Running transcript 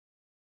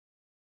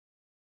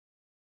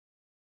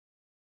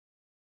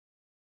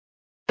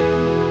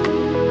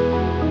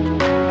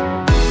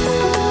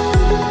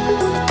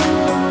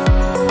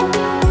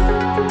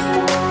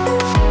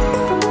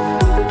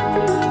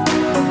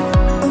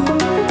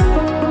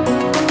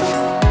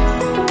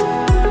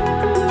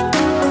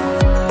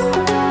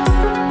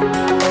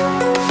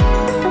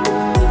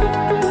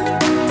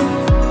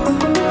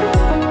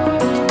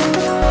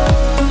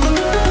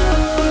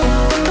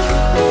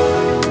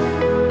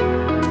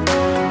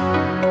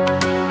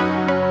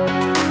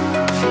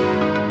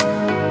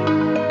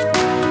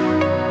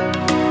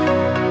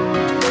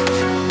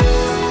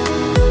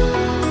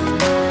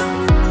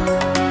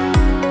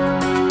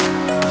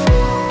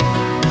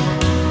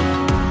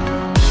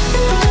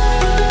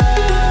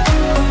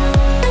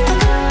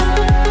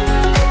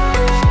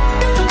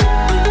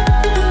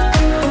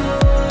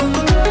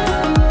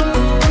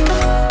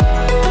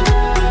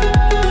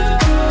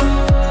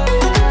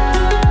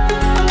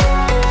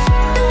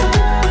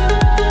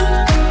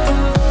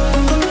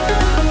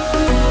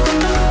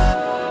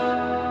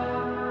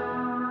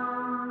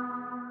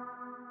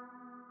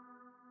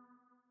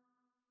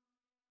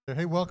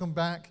Hey, welcome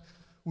back.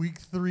 Week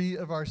 3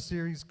 of our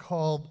series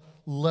called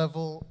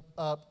Level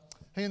Up.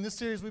 Hey, in this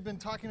series, we've been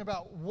talking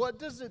about what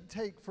does it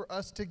take for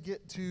us to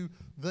get to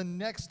the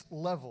next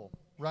level,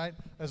 right?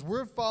 As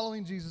we're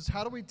following Jesus,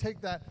 how do we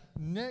take that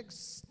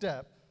next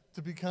step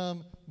to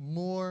become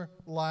more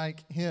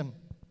like Him?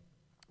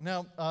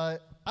 Now, I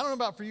don't know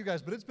about for you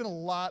guys, but it's been a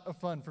lot of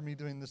fun for me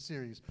doing this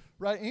series,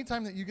 right?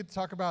 Anytime that you get to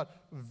talk about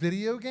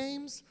video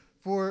games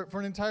for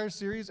an entire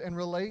series and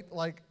relate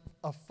like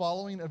a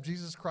following of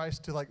Jesus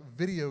Christ to like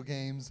video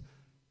games,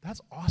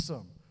 that's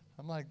awesome.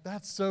 I'm like,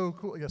 that's so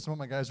cool. Yeah, some of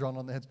my guys are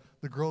on the heads.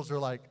 The girls are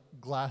like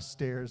glass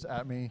stares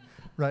at me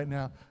right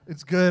now.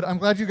 It's good. I'm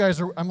glad you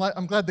guys are.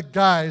 I'm glad the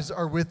guys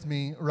are with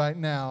me right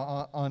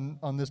now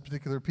on this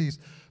particular piece.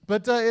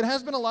 But it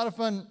has been a lot of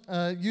fun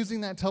using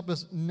that to help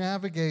us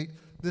navigate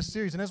this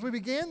series. And as we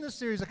began this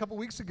series a couple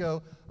weeks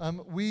ago,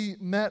 we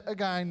met a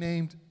guy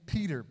named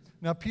Peter.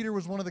 Now, Peter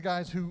was one of the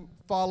guys who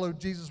followed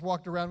Jesus,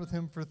 walked around with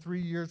him for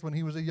 3 years when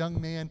he was a young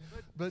man.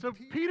 But so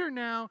Peter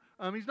now,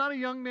 he's not a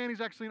young man,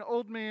 he's actually an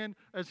old man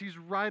as he's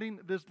writing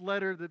this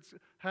letter that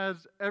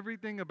has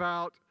everything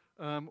about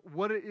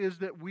what it is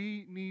that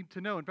we need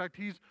to know. In fact,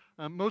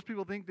 most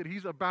people think that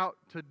he's about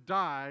to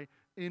die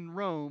in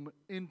Rome,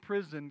 in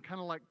prison,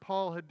 kind of like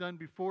Paul had done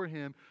before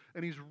him.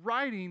 And he's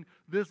writing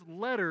this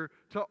letter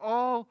to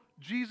all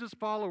Jesus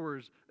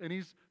followers, and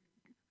he's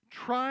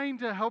trying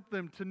to help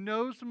them to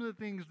know some of the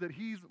things that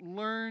he's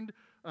learned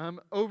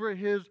over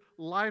his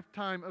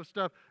lifetime of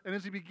stuff. And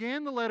as he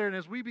began the letter, and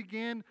as we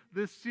began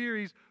this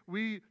series,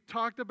 we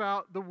talked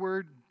about the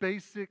word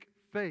basic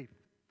faith,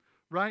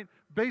 right?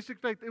 Basic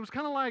faith. It was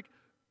kind of like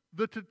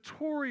the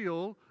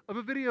tutorial of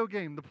a video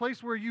game, the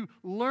place where you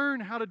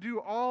learn how to do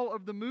all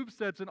of the move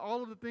sets and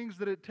all of the things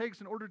that it takes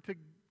in order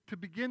to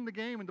begin the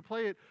game and to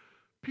play it.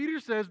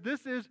 Peter says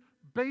this is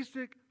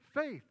basic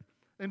faith.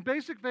 And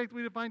basic faith,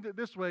 we defined it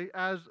this way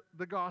as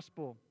the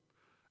gospel.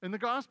 And the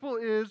gospel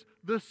is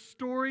the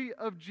story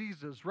of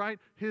Jesus, right?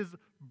 His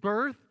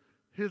birth,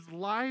 His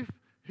life,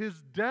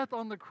 His death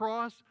on the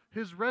cross,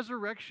 His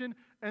resurrection,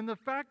 and the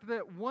fact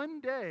that one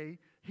day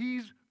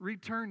He's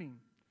returning.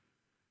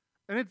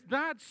 And it's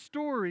that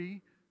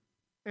story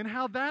and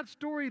how that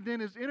story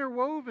then is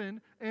interwoven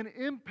and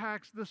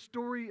impacts the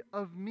story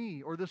of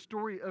me or the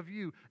story of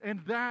you. And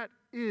that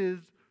is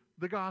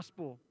the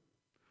gospel.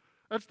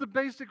 That's the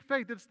basic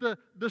faith. It's the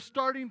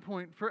starting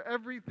point for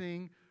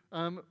everything.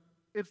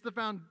 It's the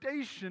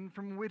foundation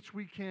from which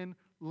we can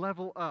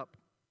level up.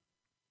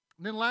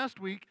 And then last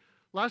week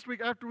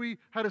after we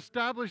had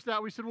established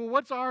that, we said, well,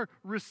 what's our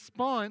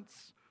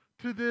response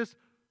to this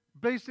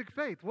basic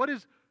faith? What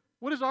is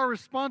our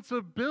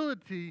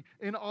responsibility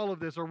in all of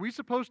this? Are we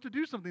supposed to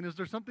do something? Is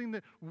there something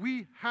that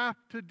we have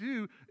to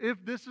do if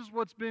this is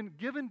what's been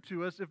given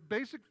to us? If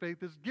basic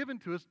faith is given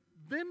to us,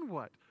 then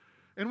what?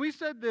 And we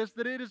said this,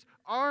 that it is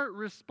our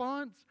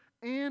response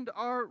and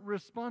our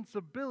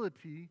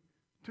responsibility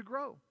to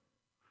grow.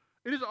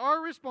 It is our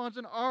response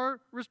and our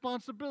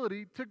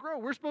responsibility to grow.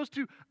 We're supposed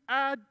to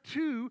add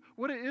to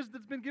what it is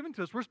that's been given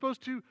to us. We're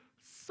supposed to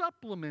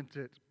supplement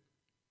it.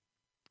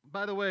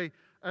 By the way,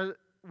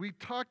 we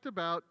talked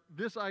about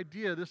this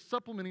idea, this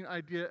supplementing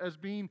idea, as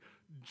being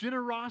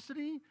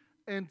generosity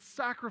and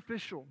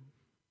sacrificial.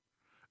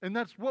 And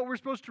that's what we're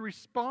supposed to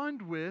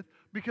respond with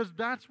because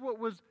that's what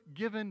was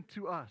given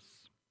to us.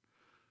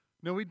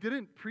 No, we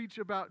didn't preach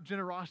about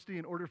generosity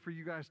in order for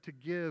you guys to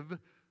give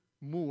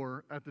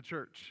more at the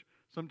church.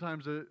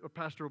 Sometimes a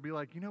pastor will be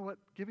like, you know what,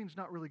 giving's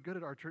not really good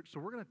at our church, so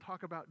we're going to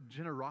talk about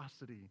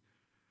generosity.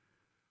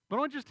 But I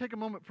want to just take a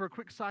moment for a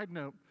quick side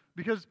note,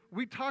 because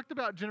we talked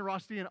about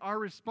generosity and our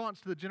response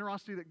to the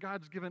generosity that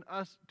God's given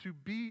us to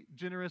be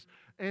generous,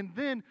 and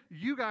then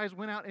you guys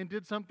went out and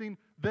did something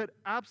that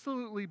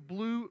absolutely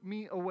blew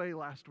me away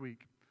last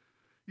week.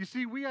 You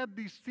see, we had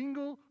the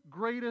single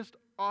greatest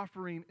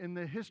offering in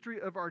the history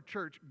of our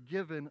church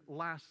given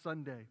last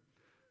Sunday.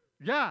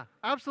 Yeah,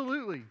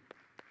 absolutely.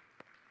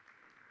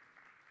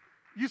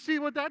 You see,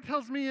 what that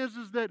tells me is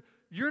that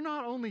you're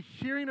not only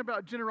hearing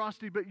about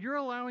generosity, but you're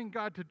allowing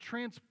God to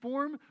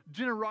transform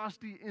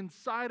generosity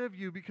inside of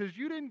you, because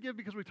you didn't give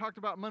because we talked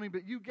about money,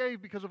 but you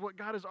gave because of what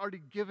God has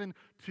already given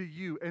to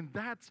you. And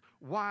that's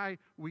why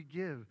we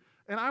give.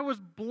 And I was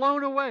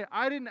blown away.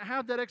 I didn't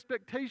have that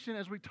expectation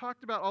as we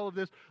talked about all of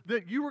this,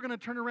 that you were going to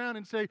turn around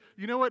and say,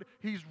 you know what,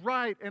 he's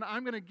right, and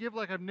I'm going to give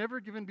like I've never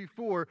given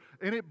before.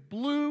 And it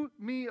blew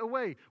me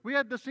away. We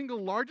had the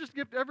single largest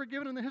gift ever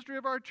given in the history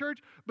of our church,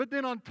 but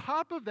then on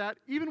top of that,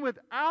 even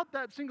without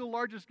that single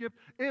largest gift,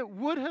 it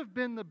would have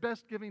been the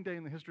best giving day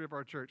in the history of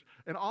our church.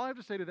 And all I have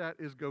to say to that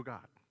is go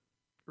God,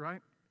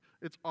 right?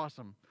 It's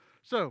awesome.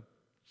 So,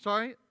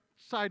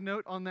 side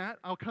note on that,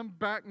 I'll come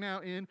back now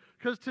in,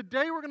 because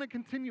today we're going to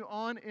continue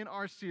on in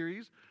our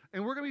series,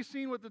 and we're going to be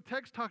seeing what the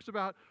text talks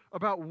about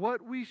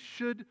what we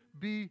should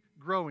be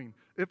growing.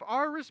 If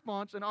our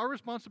response and our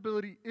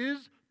responsibility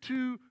is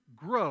to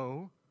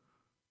grow,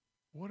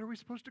 what are we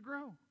supposed to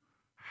grow?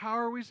 How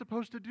are we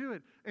supposed to do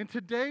it? And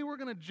today we're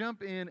going to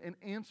jump in and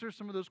answer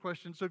some of those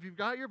questions. So if you've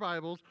got your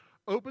Bibles,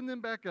 open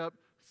them back up,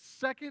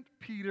 2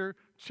 Peter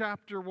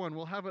chapter 1.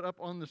 We'll have it up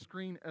on the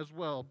screen as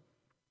well.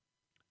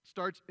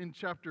 Starts in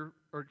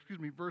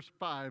verse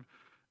 5,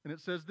 and it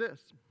says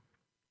this.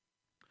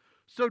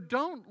 So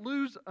don't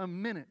lose a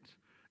minute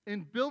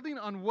in building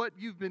on what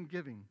you've been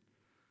giving,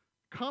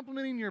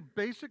 complementing your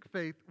basic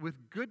faith with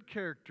good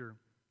character,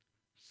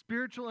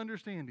 spiritual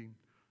understanding,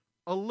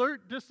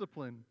 alert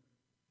discipline,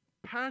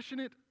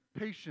 passionate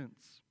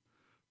patience,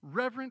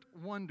 reverent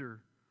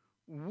wonder,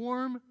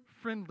 warm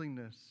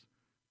friendliness,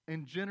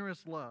 and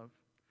generous love.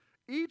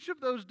 Each of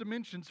those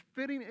dimensions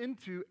fitting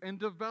into and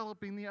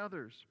developing the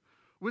others.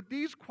 With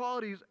these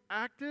qualities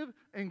active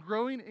and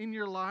growing in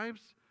your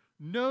lives,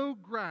 no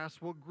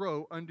grass will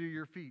grow under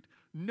your feet.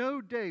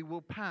 No day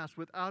will pass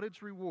without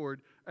its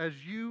reward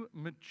as you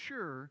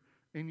mature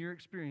in your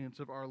experience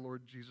of our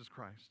Lord Jesus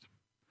Christ.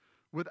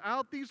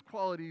 Without these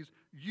qualities,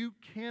 you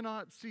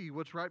cannot see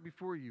what's right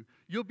before you.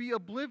 You'll be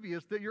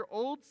oblivious that your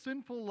old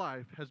sinful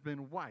life has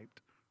been wiped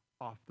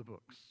off the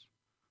books.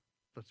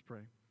 Let's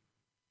pray.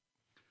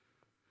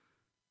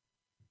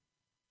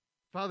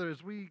 Father,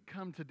 as we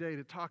come today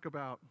to talk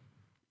about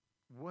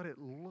what it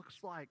looks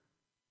like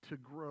to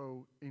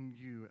grow in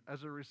you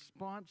as a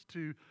response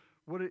to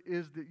what it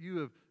is that you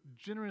have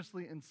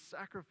generously and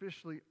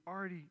sacrificially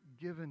already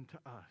given to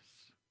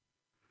us.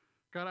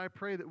 God, I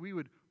pray that we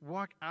would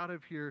walk out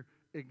of here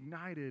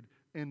ignited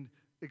and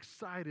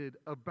excited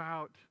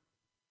about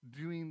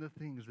doing the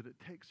things that it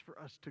takes for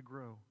us to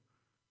grow,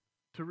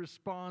 to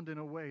respond in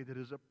a way that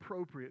is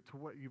appropriate to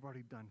what you've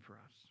already done for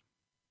us.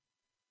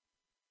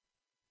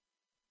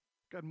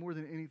 God, more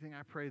than anything,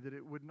 I pray that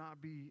it would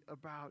not be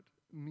about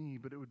me,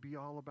 but it would be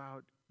all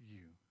about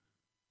you.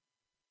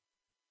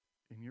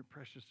 In your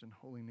precious and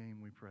holy name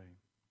we pray.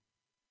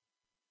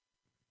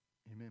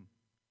 Amen.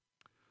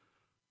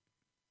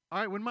 All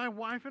right, when my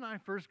wife and I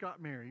first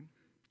got married,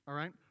 all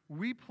right,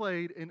 we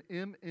played an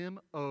MMORPG.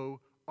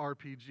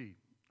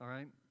 All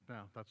right,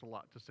 now that's a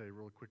lot to say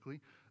real quickly.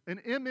 An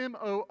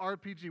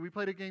MMORPG. We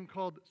played a game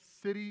called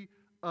City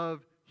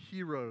of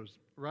Heroes,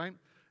 right?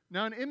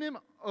 Now, an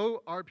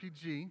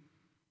MMORPG,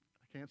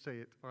 I can't say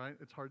it, all right?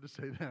 It's hard to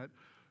say that.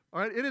 All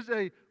right, it is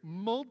a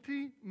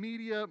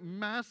multimedia,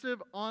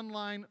 massive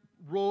online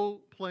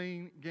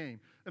role-playing game.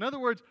 In other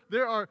words,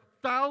 there are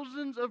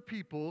thousands of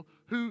people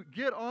who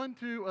get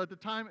onto, at the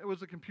time it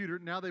was a computer,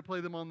 now they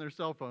play them on their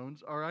cell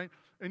phones, all right?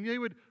 And they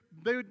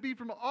would be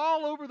from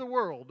all over the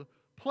world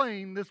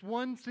playing this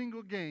one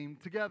single game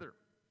together.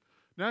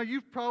 Now,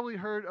 you've probably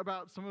heard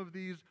about some of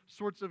these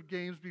sorts of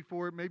games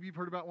before. Maybe you've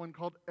heard about one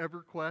called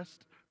EverQuest,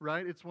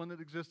 right? It's one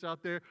that exists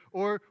out there.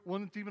 Or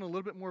one that's even a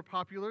little bit more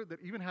popular that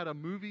even had a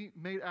movie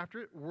made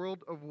after it,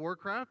 World of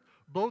Warcraft.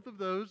 Both of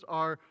those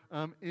are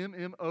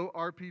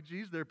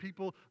MMORPGs. They're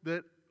people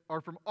that are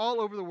from all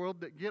over the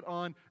world that get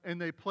on and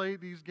they play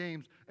these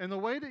games. And the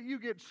way that you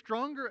get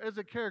stronger as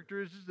a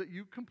character is that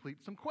you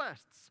complete some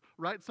quests,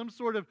 right? Some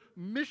sort of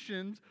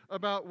missions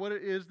about what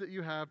it is that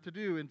you have to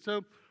do. And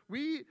so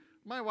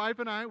my wife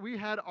and I, we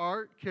had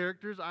our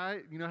characters.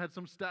 I, had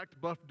some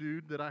stacked buff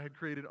dude that I had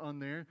created on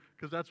there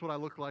because that's what I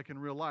look like in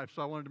real life.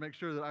 So I wanted to make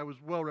sure that I was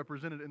well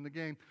represented in the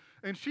game.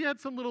 And she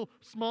had some little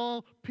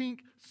small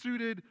pink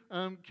suited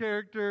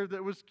character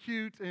that was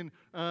cute and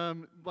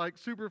like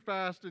super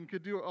fast and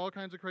could do all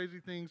kinds of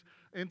crazy things.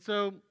 And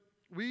so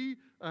we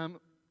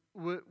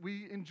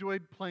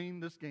enjoyed playing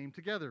this game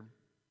together.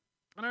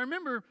 And I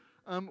remember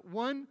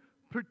one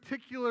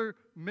particular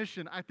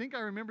mission. I think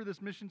I remember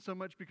this mission so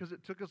much because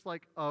it took us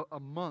like a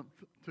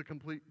month to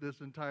complete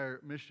this entire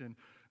mission.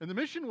 And the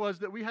mission was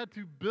that we had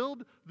to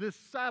build this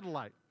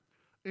satellite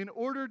in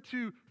order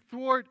to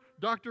thwart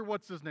Dr.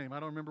 What's-His-Name. I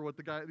don't remember what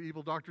the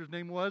evil doctor's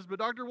name was, but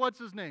Dr.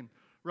 What's-His-Name,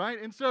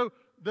 right? And so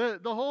the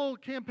whole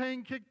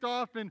campaign kicked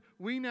off, and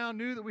we now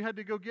knew that we had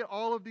to go get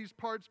all of these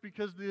parts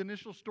because the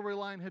initial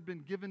storyline had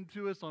been given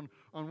to us on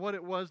what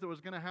it was that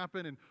was going to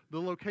happen and the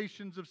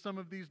locations of some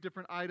of these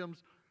different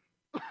items.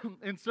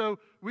 And so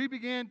we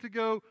began to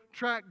go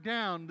track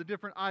down the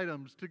different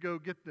items to go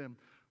get them.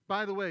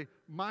 By the way,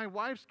 my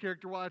wife's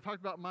character, while I talked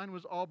about mine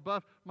was all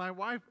buff, my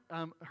wife,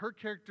 her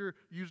character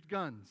used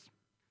guns.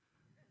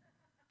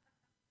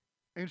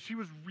 And she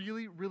was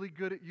really, really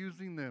good at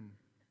using them.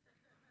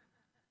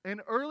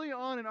 And early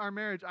on in our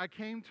marriage, I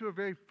came to a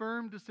very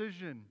firm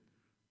decision.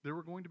 There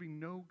were going to be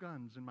no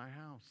guns in my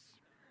house.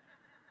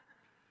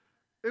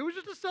 It was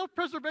just a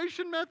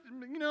self-preservation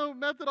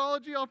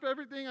methodology off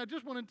everything. I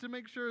just wanted to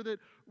make sure that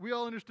we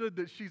all understood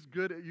that she's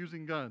good at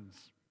using guns.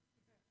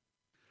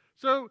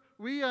 So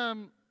we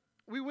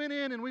went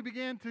in and we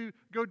began to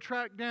go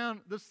track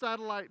down the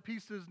satellite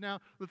pieces.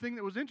 Now, the thing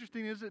that was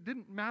interesting is it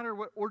didn't matter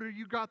what order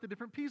you got the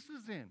different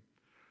pieces in.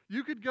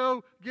 You could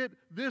go get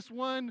this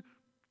one,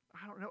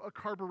 I don't know, a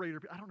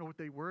carburetor. I don't know what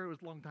they were. It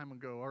was a long time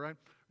ago, all right?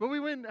 But we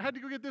had to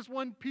go get this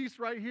one piece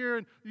right here,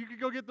 and you could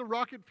go get the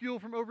rocket fuel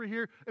from over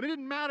here. And it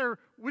didn't matter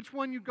which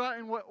one you got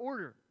in what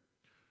order.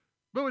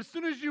 But as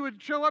soon as you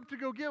would show up to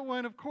go get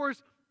one, of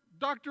course,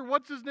 Dr.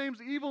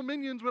 What's-His-Name's evil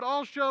minions would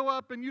all show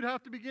up, and you'd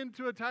have to begin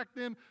to attack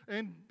them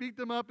and beat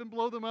them up and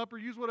blow them up or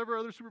use whatever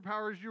other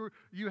superpowers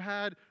you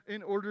had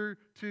in order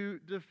to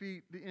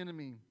defeat the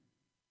enemy.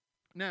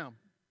 Now,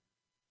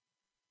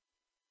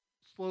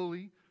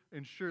 slowly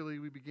and surely,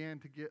 we began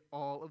to get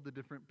all of the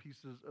different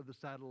pieces of the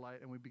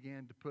satellite, and we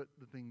began to put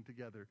the thing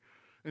together.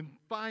 And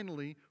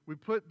finally, we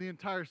put the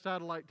entire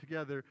satellite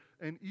together,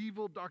 and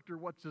evil Dr.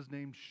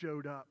 What's-His-Name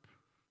showed up.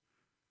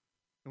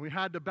 And we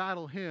had to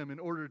battle him in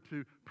order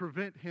to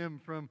prevent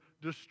him from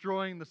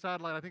destroying the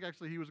satellite. I think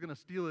actually he was going to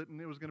steal it, and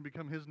it was going to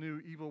become his new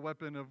evil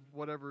weapon of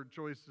whatever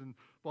choice and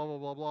blah, blah,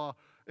 blah, blah.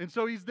 And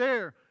so he's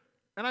there.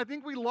 And I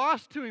think we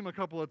lost to him a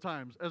couple of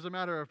times, as a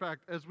matter of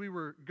fact, as we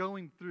were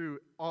going through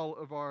all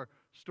of our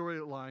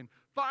storyline.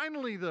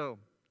 Finally, though,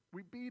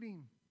 we beat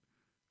him.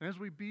 And as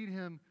we beat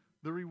him,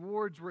 the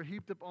rewards were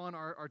heaped upon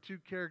our two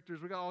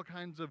characters. We got all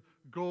kinds of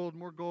gold,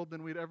 more gold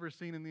than we'd ever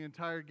seen in the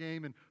entire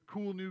game, and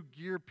cool new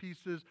gear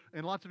pieces,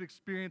 and lots of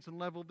experience and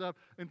leveled up.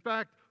 In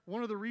fact,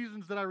 one of the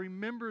reasons that I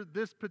remember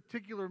this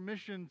particular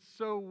mission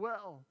so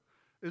well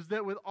is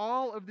that with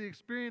all of the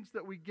experience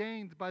that we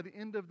gained by the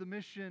end of the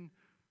mission,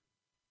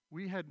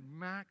 we had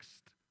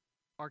maxed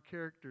our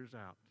characters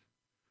out.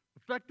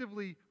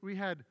 Effectively, we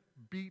had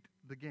beat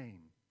the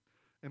game.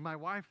 And my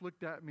wife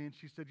looked at me and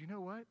she said, "You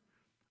know what?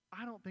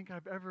 I don't think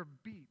I've ever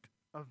beat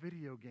a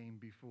video game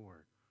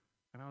before."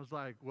 And I was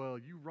like, "Well,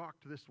 you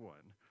rocked this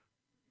one."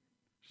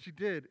 She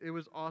did. It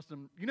was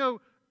awesome. You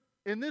know,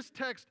 in this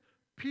text,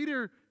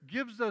 Peter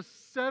gives us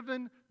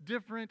 7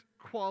 different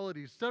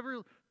qualities,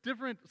 several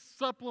different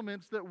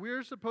supplements that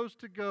we're supposed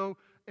to go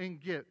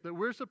and get, that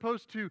we're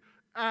supposed to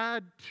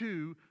add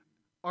to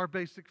our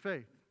basic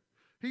faith.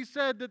 He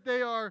said that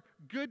they are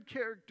good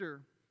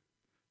character,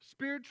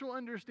 spiritual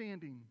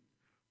understanding,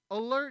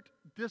 alert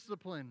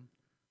discipline,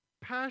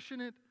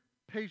 passionate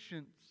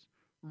patience,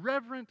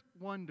 reverent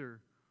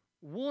wonder,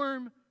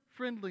 warm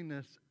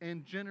friendliness,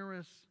 and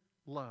generous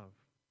love.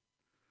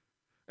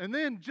 And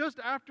then just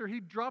after he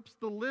drops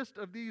the list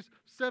of these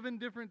 7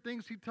 different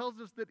things, he tells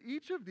us that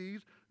each of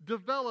these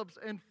develops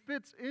and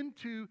fits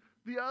into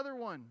the other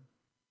one.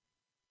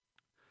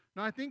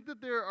 Now, I think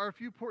that there are a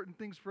few important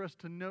things for us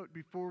to note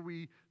before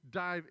we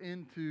dive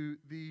into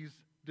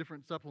these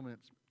different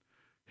supplements.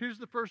 Here's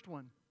the first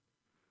one.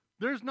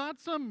 There's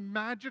not some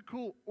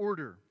magical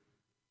order,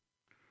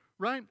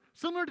 right?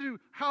 Similar to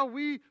how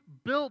we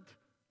built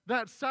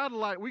that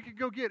satellite, we could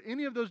go get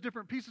any of those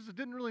different pieces. It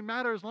didn't really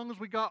matter as long as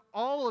we got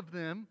all of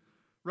them,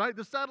 right?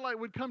 The satellite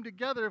would come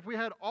together if we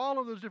had all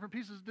of those different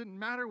pieces. It didn't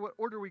matter what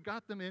order we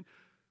got them in.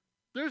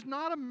 There's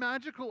not a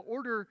magical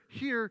order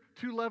here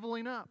to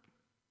leveling up.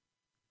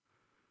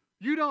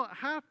 You don't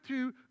have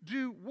to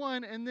do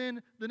one and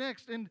then the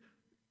next. And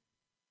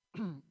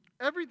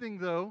everything,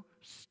 though,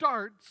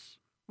 starts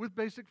with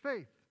basic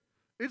faith.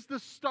 It's the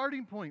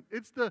starting point.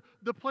 It's the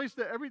place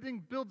that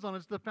everything builds on.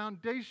 It's the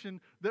foundation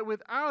that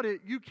without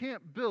it, you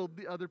can't build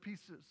the other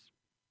pieces.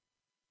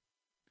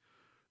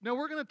 Now,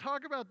 we're going to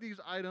talk about these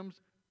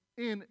items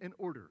in an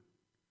order,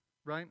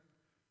 right?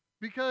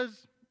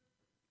 Because,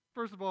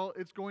 first of all,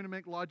 it's going to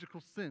make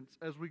logical sense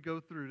as we go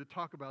through to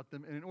talk about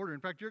them in an order. In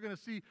fact, you're going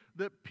to see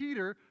that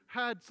Peter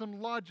had some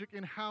logic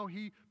in how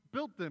he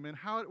built them and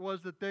how it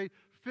was that they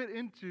fit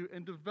into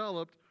and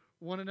developed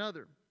one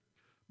another.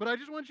 But I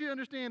just want you to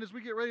understand as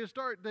we get ready to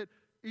start that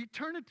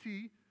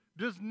eternity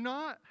does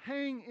not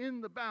hang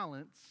in the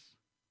balance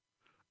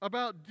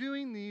about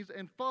doing these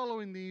and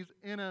following these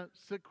in a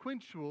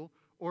sequential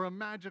or a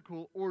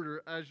magical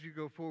order as you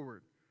go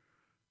forward.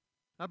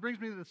 That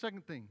brings me to the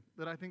second thing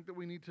that I think that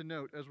we need to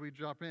note as we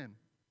drop in.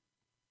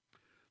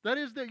 That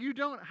is that you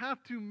don't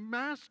have to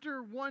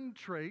master one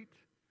trait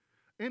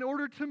in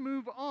order to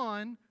move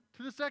on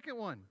to the second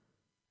one.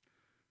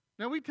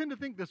 Now, we tend to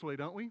think this way,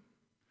 don't we?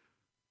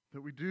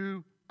 That we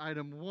do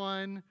item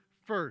 1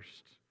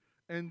 first,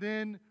 and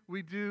then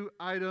we do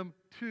item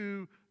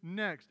 2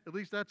 next. At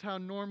least that's how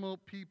normal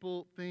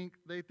people think.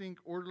 They think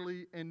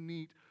orderly and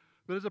neat.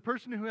 But as a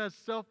person who has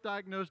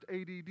self-diagnosed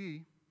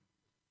ADD,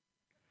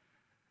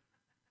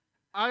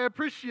 I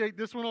appreciate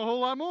this one a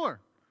whole lot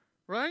more,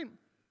 right?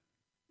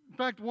 In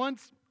fact,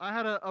 once I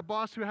had a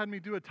boss who had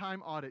me do a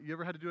time audit. You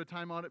ever had to do a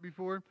time audit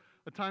before?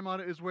 A time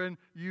audit is when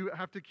you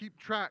have to keep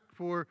track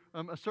for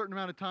a certain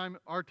amount of time.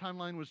 Our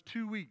timeline was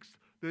 2 weeks.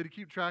 They had to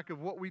keep track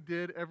of what we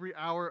did every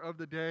hour of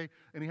the day,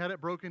 and he had it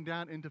broken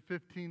down into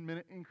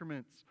 15-minute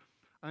increments.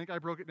 I think I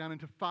broke it down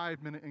into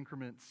 5-minute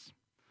increments.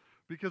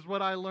 Because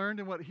what I learned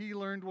and what he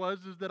learned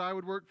is that I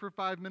would work for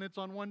 5 minutes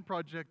on one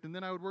project, and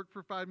then I would work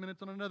for 5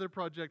 minutes on another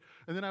project,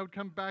 and then I would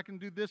come back and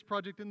do this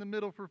project in the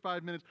middle for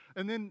 5 minutes.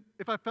 And then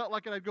if I felt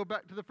like it, I'd go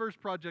back to the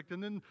first project,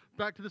 and then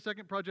back to the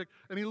second project.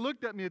 And he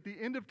looked at me at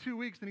the end of 2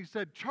 weeks, and he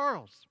said,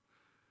 "Charles,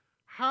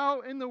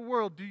 how in the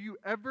world do you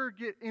ever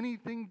get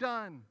anything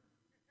done?"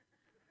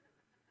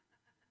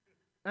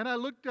 And I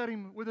looked at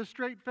him with a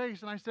straight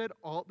face, and I said,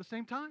 "All at the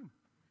same time."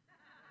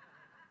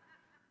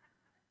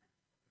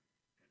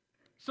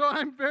 So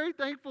I'm very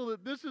thankful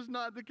that this is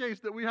not the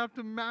case, that we have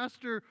to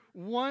master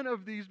one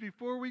of these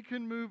before we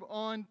can move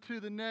on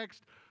to the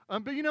next.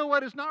 But you know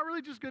what? It's not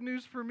really just good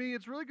news for me.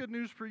 It's really good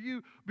news for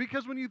you,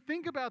 because when you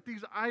think about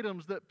these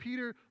items that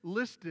Peter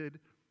listed,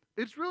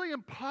 it's really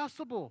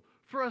impossible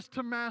for us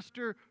to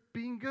master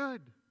being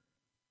good.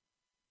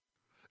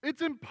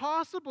 It's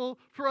impossible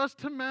for us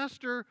to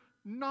master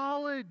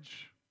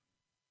knowledge.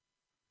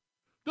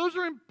 Those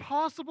are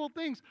impossible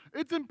things.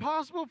 It's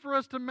impossible for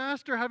us to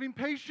master having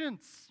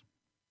patience.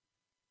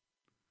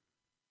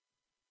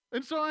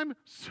 And so I'm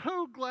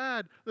so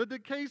glad that the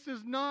case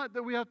is not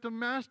that we have to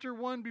master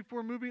one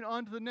before moving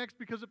on to the next,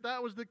 because if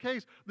that was the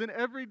case, then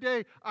every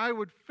day I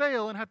would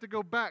fail and have to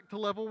go back to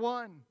level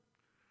 1.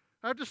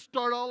 I have to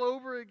start all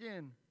over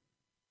again.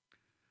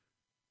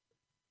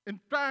 In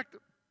fact,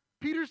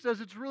 Peter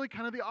says it's really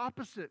kind of the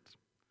opposite.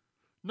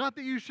 Not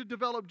that you should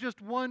develop just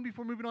one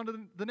before moving on to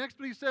the next,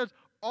 but he says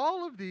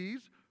all of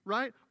these,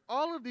 right?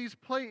 All of these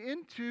play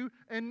into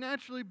and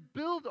naturally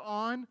build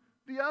on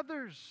the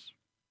others.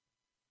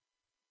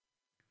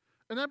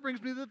 And that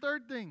brings me to the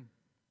third thing.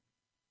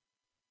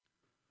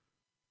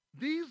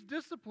 These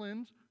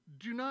disciplines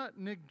do not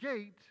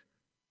negate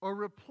or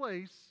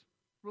replace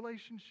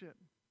relationship.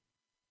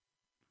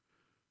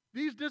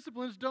 These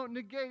disciplines don't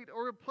negate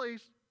or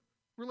replace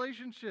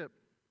relationship.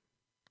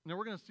 Now,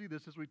 we're going to see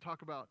this as we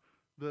talk about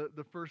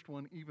the first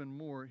one even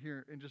more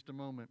here in just a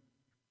moment.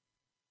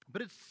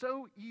 But it's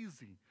so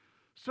easy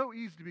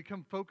to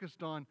become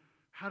focused on,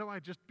 how do I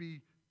just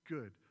be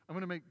good? I'm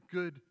going to make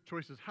good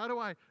choices. How do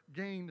I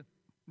gain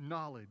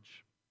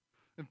knowledge?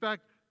 In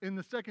fact, in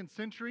the 2nd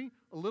century,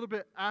 a little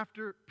bit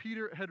after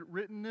Peter had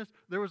written this,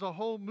 there was a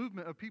whole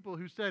movement of people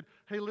who said,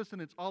 hey, listen,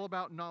 it's all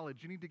about knowledge.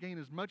 You need to gain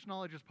as much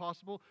knowledge as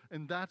possible,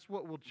 and that's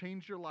what will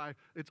change your life.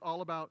 It's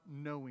all about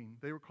knowing.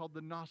 They were called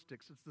the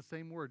Gnostics. It's the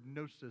same word,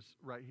 gnosis,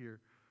 right here,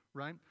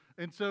 right?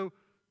 And so,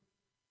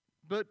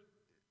 but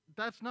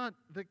that's not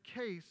the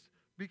case,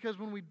 because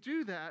when we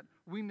do that,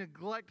 we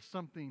neglect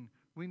something.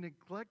 We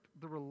neglect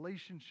the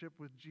relationship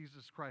with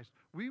Jesus Christ.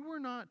 We were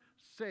not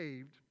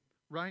saved,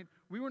 right?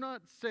 We were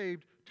not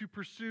saved to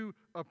pursue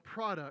a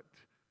product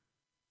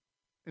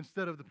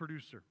instead of the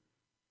producer.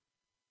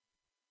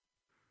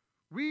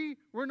 We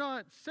were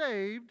not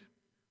saved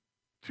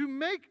to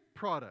make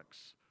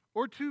products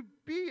or to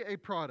be a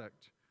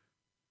product.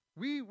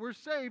 We were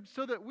saved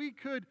so that we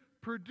could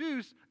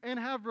produce and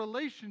have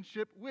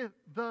relationship with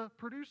the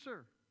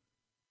producer.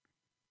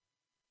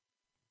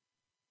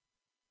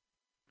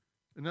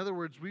 In other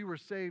words, we were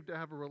saved to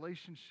have a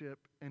relationship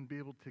and be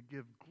able to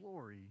give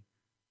glory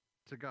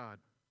to God.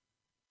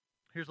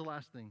 Here's the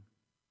last thing.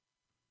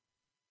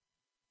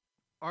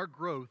 Our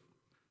growth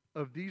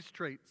of these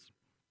traits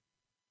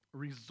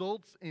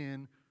results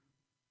in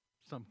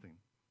something.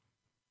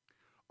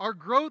 Our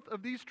growth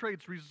of these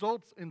traits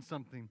results in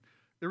something.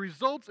 It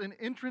results in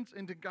entrance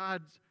into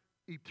God's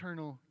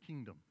eternal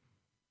kingdom.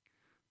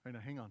 All right,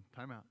 now hang on,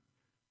 time out.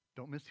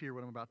 Don't mishear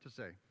what I'm about to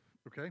say,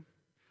 okay?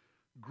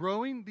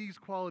 Growing these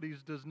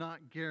qualities does not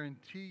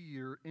guarantee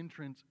your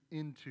entrance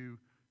into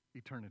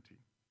eternity.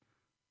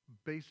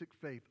 Basic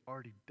faith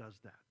already does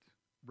that,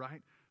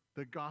 right?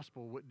 The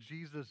gospel, what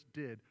Jesus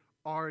did,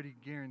 already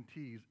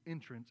guarantees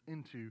entrance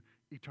into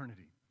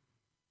eternity.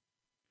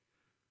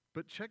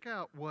 But check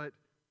out what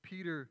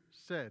Peter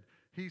said.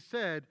 He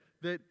said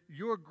that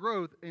your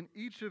growth in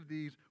each of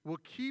these will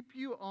keep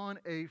you on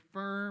a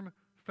firm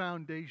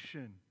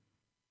foundation.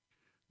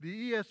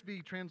 The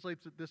ESV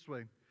translates it this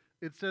way.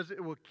 It says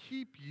it will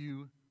keep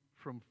you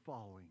from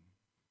falling.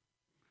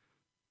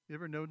 You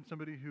ever known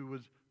somebody who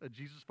was a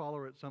Jesus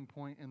follower at some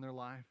point in their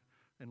life,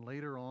 and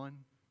later on,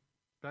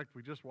 in fact,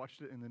 we just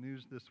watched it in the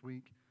news this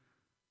week,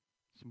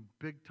 some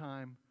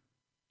big-time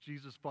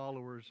Jesus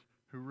followers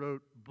who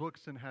wrote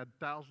books and had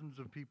thousands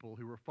of people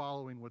who were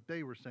following what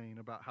they were saying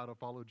about how to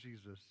follow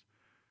Jesus,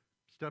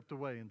 stepped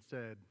away and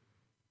said,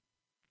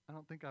 I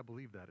don't think I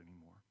believe that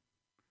anymore.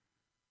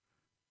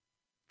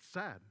 It's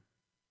sad.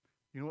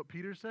 You know what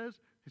Peter says?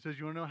 He says,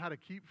 you want to know how to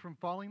keep from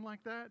falling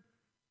like that?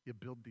 You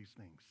build these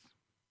things.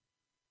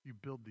 You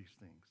build these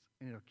things,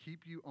 and it'll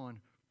keep you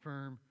on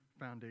firm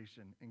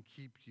foundation and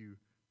keep you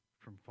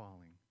from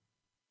falling.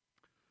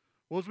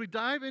 Well, as we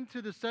dive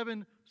into the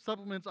 7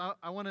 supplements,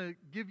 I want to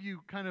give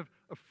you kind of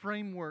a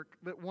framework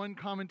that one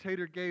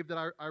commentator gave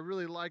that I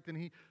really liked, and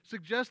he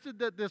suggested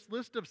that this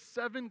list of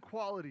 7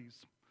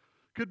 qualities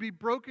could be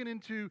broken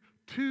into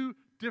 2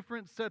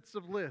 different sets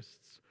of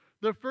lists.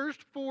 The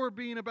first 4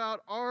 being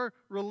about our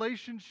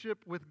relationship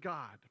with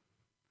God,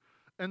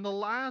 and the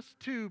last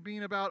 2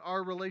 being about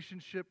our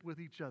relationship with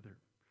each other.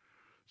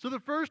 So the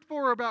first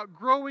 4 are about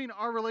growing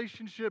our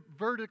relationship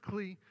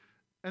vertically,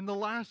 and the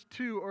last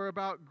 2 are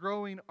about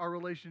growing our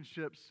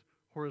relationships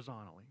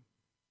horizontally.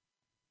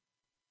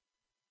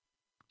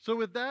 So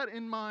with that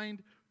in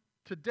mind,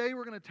 today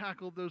we're going to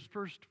tackle those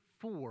first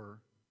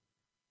 4,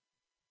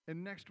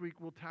 and next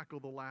week we'll tackle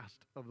the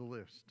last of the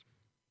list.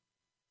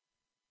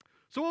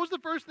 So what was the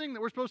first thing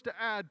that we're supposed to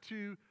add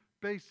to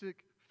basic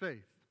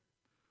faith?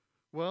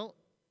 Well,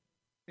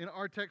 in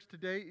our text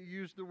today, it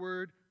used the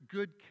word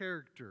good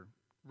character,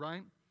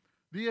 right?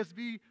 The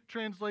ESV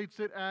translates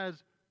it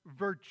as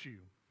virtue.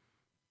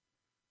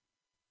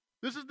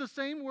 This is the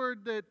same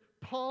word that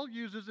Paul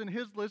uses in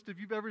his list, if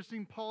you've ever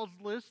seen Paul's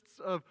lists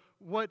of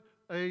what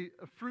a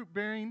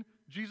fruit-bearing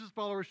Jesus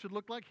follower should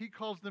look like, he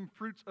calls them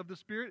fruits of the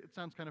Spirit. It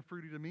sounds kind of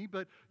fruity to me,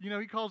 but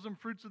he calls them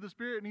fruits of the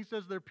Spirit, and he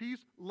says they're peace,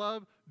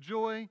 love,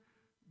 joy,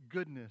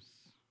 goodness.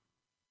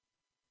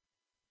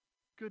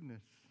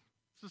 Goodness.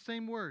 It's the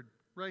same word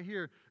right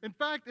here. In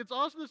fact, it's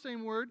also the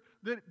same word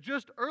that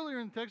just earlier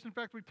in the text, in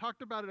fact, we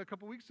talked about it a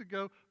couple weeks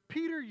ago,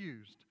 Peter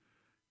used.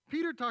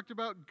 Peter talked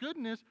about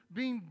goodness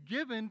being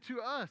given to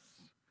us.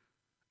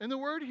 And the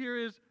word here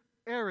is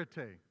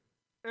arete.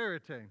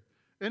 Arete.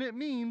 And it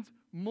means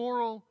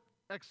moral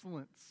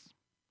excellence.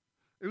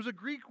 It was a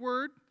Greek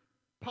word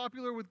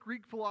popular with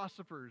Greek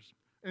philosophers.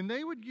 And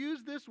they would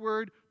use this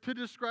word to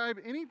describe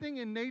anything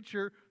in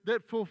nature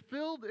that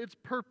fulfilled its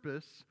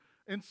purpose.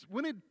 And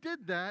when it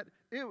did that,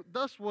 it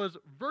thus was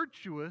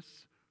virtuous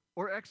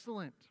or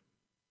excellent.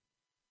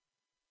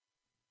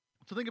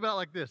 So think about it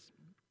like this.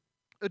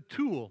 A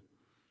tool.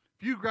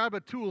 If you grab a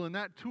tool and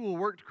that tool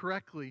worked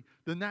correctly,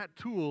 then that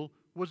tool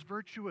was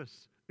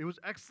virtuous. It was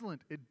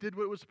excellent. It did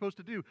what it was supposed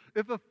to do.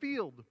 If a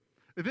field,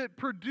 if it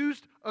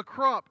produced a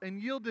crop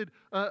and yielded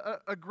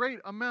a great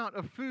amount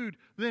of food,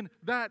 then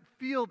that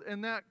field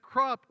and that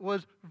crop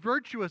was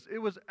virtuous. It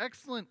was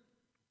excellent.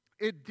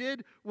 It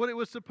did what it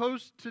was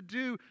supposed to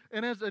do.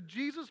 And as a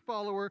Jesus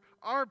follower,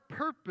 our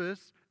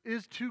purpose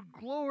is to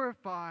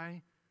glorify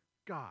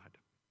God.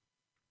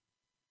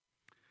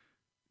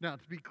 Now,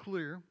 to be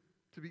clear,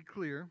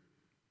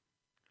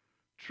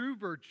 true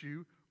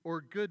virtue or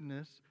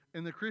goodness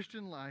in the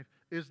Christian life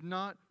is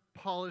not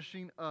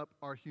polishing up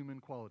our human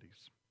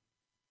qualities.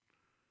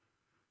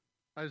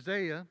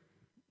 Isaiah,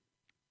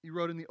 he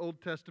wrote in the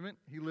Old Testament,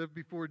 he lived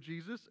before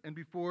Jesus and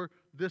before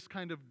this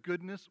kind of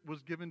goodness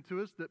was given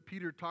to us that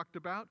Peter talked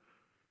about.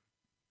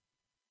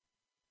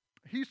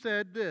 He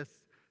said this,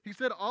 he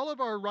said, all of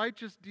our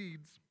righteous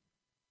deeds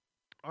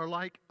are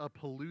like a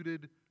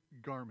polluted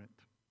garment.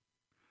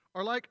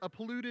 Are like a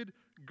polluted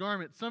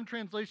garment. Some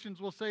translations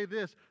will say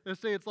this. They'll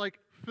say it's like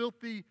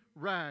filthy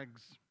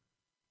rags.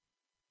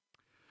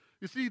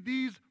 You see,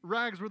 these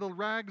rags were the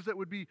rags that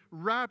would be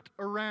wrapped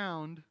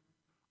around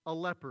a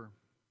leper.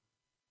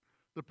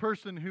 The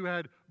person who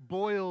had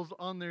boils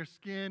on their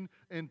skin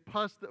and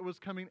pus that was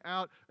coming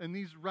out, and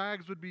these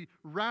rags would be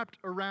wrapped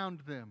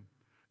around them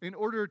in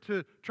order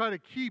to try to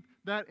keep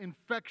that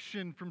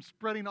infection from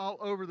spreading all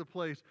over the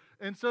place.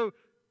 And so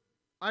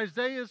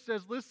Isaiah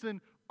says, listen,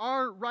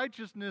 our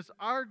righteousness,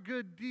 our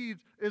good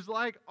deeds is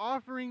like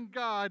offering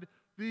God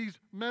these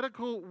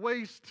medical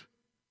waste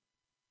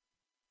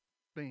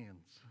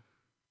bands.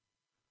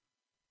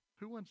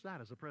 Who wants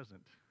that as a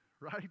present,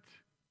 right?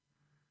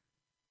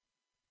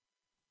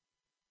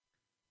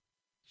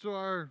 So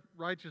our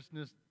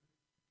righteousness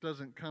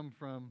doesn't come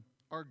from,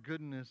 our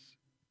goodness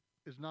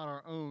is not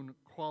our own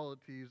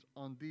qualities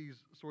on these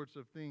sorts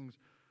of things.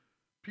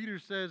 Peter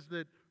says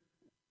that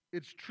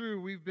it's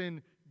true, we've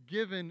been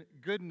given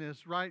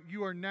goodness, right?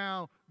 You are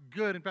now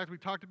good. In fact, we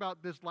talked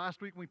about this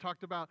last week when we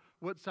talked about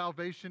what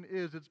salvation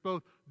is. It's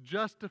both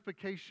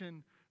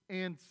justification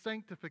and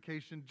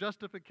sanctification.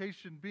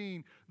 Justification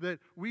being that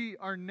we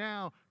are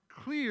now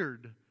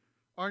cleared.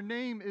 Our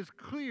name is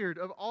cleared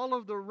of all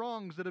of the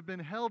wrongs that have been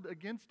held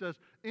against us,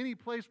 any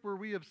place where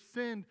we have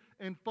sinned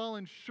and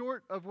fallen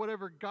short of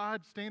whatever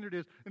God's standard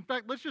is. In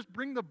fact, let's just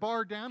bring the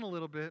bar down a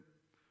little bit,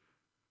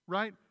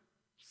 right?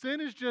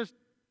 Sin is just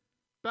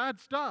bad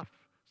stuff.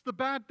 It's the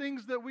bad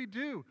things that we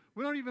do.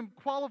 We don't even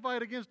qualify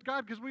it against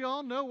God because we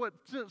all know what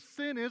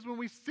sin is. When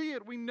we see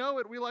it, we know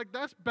it. We're like,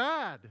 that's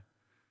bad.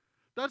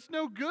 That's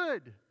no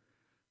good.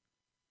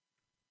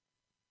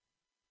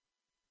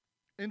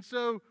 And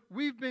so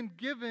we've been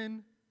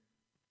given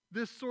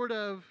this sort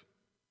of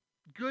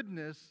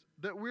goodness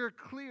that we're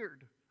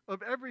cleared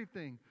of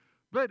everything.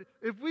 But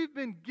if we've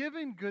been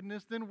given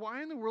goodness, then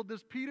why in the world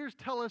does Peter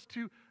tell us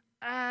to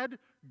add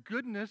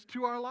goodness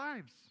to our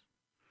lives?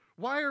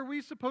 Why are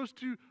we supposed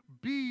to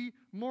be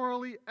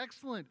morally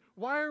excellent?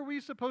 Why are we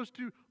supposed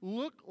to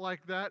look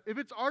like that? If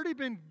it's already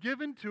been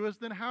given to us,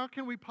 then how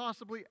can we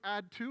possibly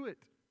add to it?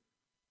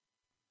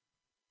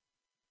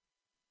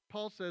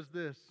 Paul says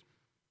this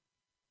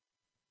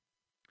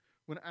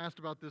when asked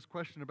about this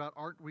question about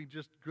aren't we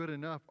just good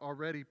enough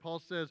already. Paul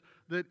says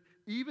that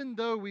even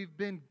though we've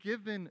been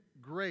given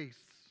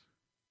grace,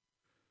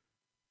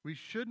 we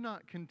should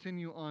not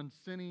continue on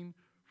sinning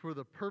for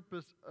the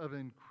purpose of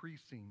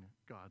increasing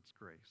God's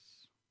grace.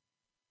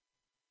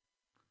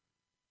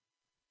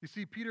 You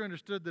see, Peter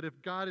understood that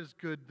if God is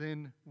good,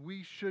 then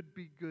we should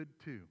be good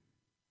too.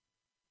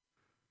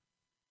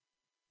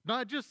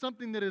 Not just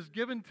something that is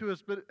given to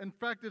us, but in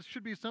fact, it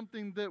should be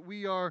something that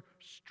we are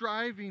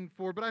striving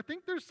for. But I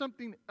think there's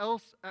something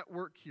else at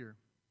work here.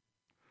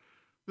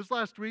 This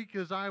last week,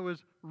 as I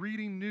was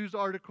reading news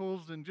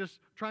articles and just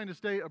trying to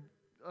stay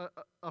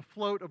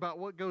afloat about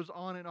what goes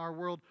on in our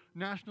world,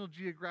 National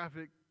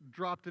Geographic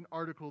dropped an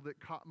article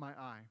that caught my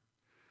eye.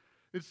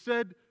 It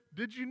said,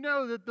 did you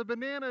know that the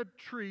banana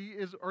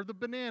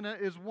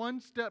is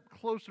one step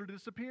closer to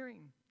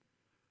disappearing?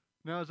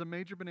 Now, as a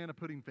major banana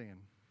pudding fan,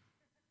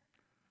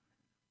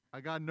 I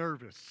got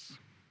nervous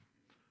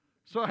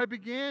So I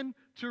began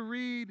to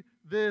read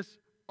this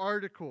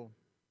article.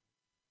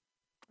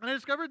 And I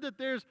discovered that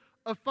there's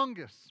a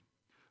fungus.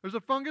 There's a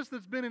fungus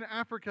that's been in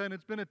Africa, and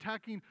it's been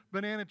attacking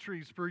banana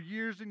trees for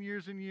years and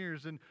years and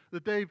years, and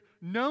that they've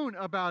known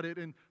about it,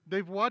 and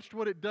they've watched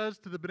what it does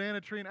to the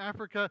banana tree in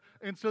Africa,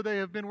 and so they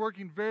have been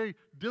working very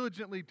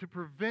diligently to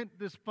prevent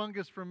this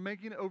fungus from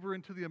making it over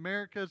into the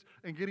Americas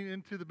and getting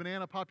into the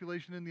banana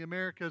population in the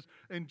Americas.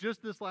 And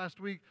just this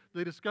last week,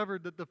 they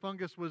discovered that the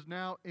fungus was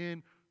now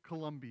in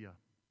Colombia,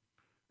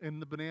 in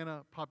the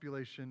banana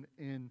population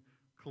in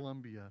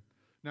Colombia.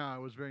 Now, I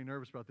was very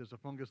nervous about this. A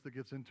fungus that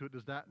gets into it,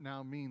 does that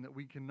now mean that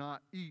we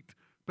cannot eat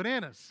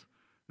bananas?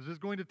 Is this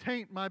going to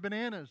taint my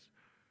bananas?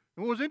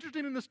 And what was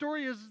interesting in the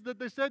story is that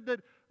they said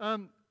that,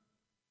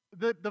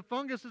 that the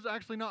fungus is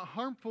actually not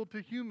harmful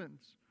to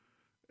humans.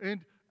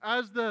 And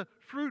as the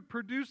fruit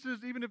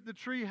produces, even if the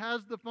tree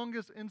has the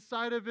fungus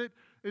inside of it,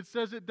 it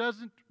says it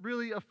doesn't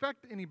really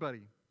affect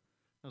anybody.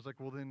 I was like,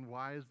 well, then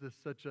why is this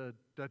such a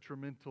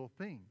detrimental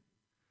thing?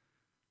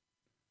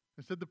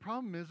 I said the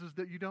problem is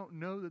that you don't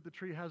know that the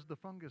tree has the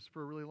fungus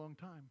for a really long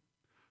time.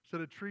 So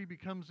the tree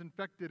becomes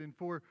infected, and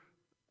for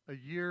a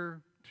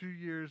year, 2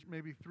 years,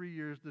 maybe 3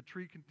 years, the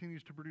tree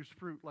continues to produce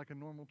fruit like a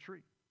normal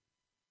tree.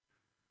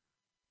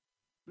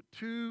 But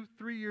 2,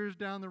 3 years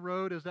down the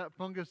road, as that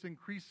fungus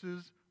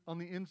increases on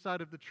the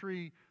inside of the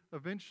tree,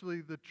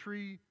 eventually the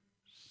tree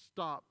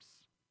stops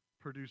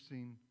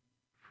producing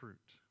fruit.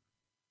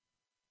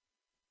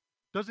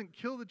 Doesn't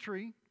kill the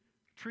tree.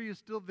 The tree is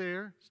still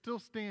there, still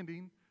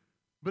standing,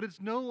 but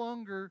it's no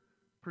longer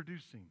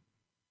producing.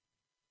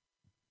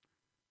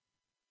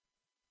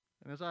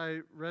 And as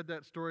I read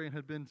that story and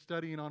had been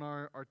studying on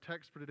our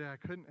text for today, I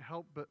couldn't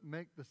help but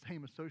make the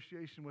same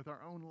association with our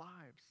own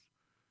lives.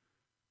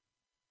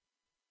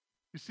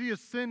 You see, as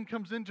sin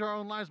comes into our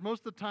own lives,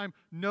 most of the time,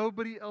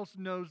 nobody else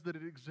knows that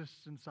it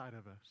exists inside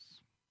of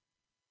us.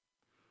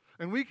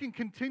 And we can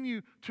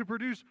continue to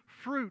produce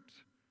fruit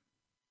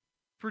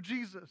for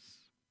Jesus.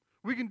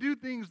 We can do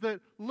things that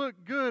look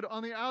good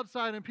on the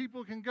outside, and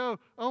people can go,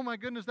 oh my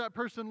goodness, that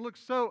person looks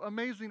so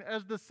amazing,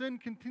 as the sin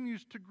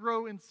continues to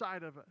grow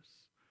inside of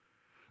us.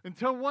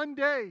 Until one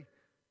day,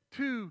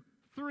 2,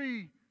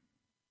 3,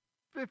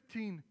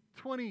 15,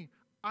 20,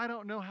 I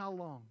don't know how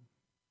long,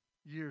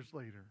 years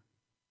later,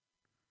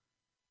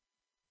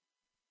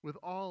 with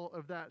all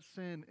of that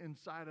sin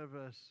inside of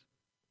us,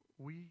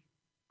 we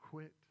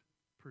quit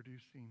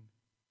producing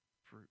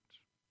fruit.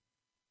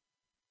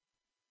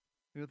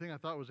 The thing I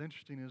thought was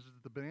interesting is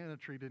that the banana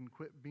tree didn't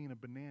quit being a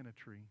banana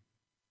tree.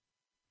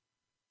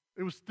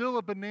 It was still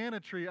a banana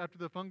tree after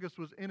the fungus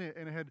was in it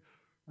and it had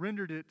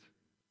rendered it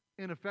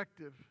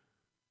ineffective.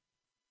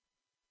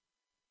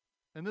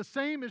 And the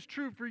same is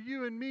true for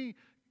you and me.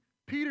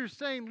 Peter's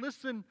saying,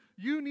 listen,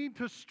 you need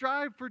to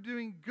strive for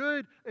doing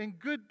good and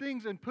good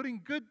things and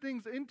putting good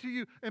things into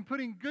you and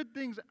putting good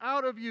things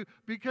out of you,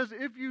 because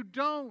if you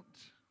don't,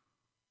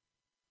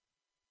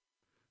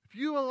 if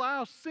you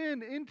allow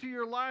sin into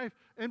your life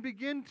and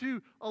begin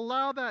to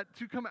allow that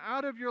to come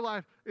out of your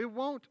life, it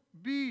won't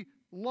be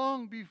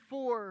long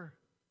before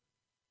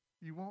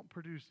you won't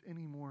produce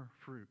any more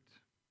fruit.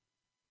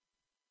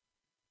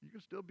 You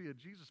can still be a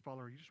Jesus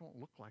follower. You just won't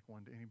look like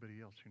one to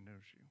anybody else who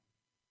knows you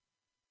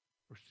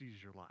or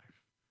sees your life.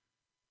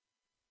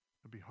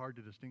 It'll be hard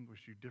to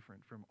distinguish you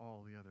different from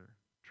all the other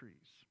trees.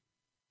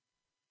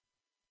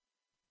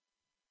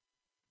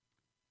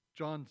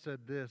 John said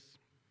this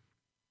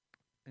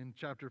in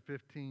chapter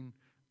 15,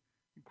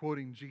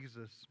 quoting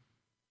Jesus.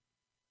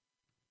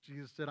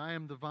 Jesus said, I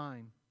am the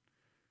vine,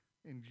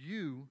 and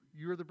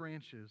you're the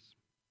branches.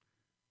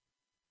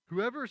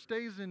 Whoever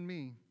stays in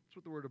me, that's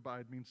what the word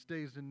abide means,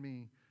 stays in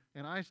me,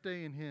 and I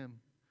stay in him,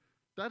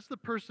 that's the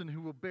person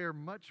who will bear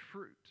much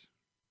fruit.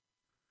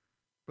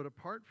 But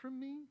apart from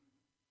me,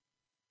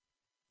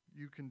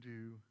 you can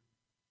do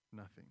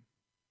nothing.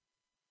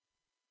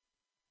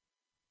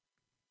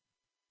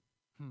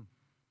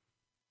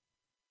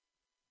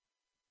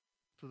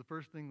 So the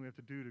first thing we have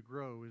to do to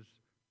grow is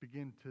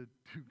begin to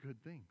do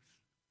good things.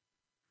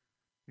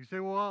 You say,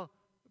 well,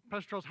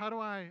 Pastor Charles, how do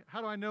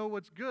I know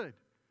what's good?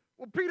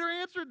 Well, Peter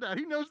answered that.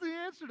 He knows the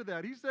answer to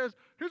that. He says,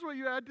 here's what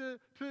you add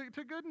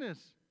to goodness,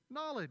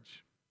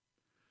 knowledge.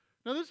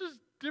 Now, this is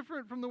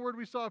different from the word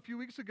we saw a few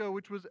weeks ago,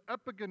 which was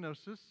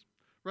epigenosis,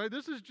 right?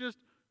 This is just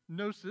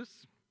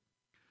gnosis.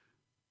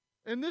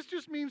 And this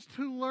just means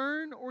to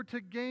learn or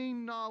to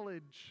gain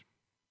knowledge.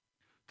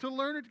 To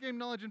learn or to gain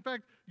knowledge. In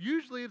fact,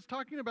 usually it's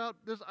talking about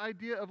this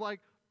idea of like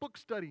book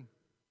study.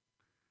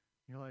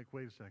 You're like,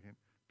 wait a second.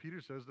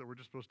 Peter says that we're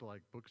just supposed to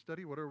like book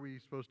study. What are we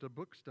supposed to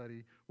book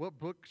study? What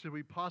book should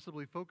we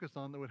possibly focus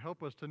on that would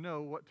help us to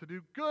know what to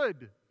do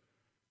good?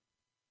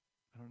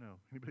 I don't know.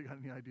 Anybody got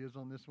any ideas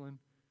on this one?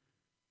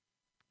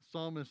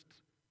 Psalmist,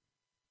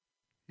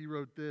 he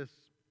wrote this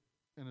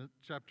in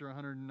chapter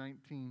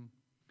 119.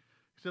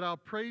 He said, I'll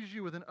praise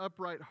you with an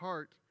upright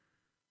heart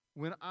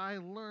when I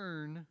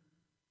learn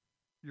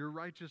your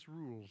righteous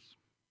rules.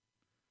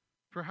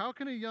 For how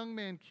can a young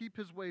man keep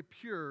his way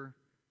pure?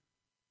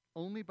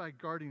 Only by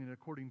guarding it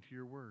according to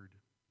your word.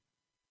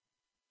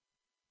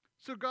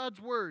 So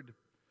God's Word.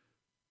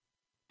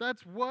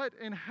 That's what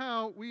and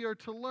how we are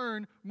to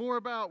learn more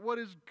about what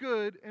is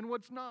good and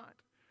what's not.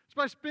 It's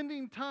by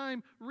spending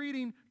time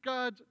reading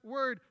God's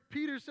Word.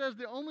 Peter says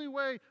the only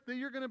way that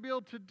you're going to be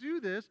able to do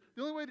this,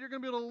 the only way that you're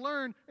going to be able to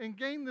learn and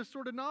gain this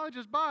sort of knowledge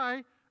is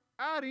by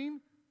adding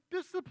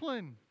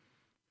discipline.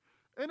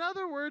 In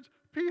other words,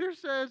 Peter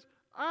says,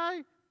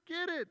 I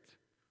get it.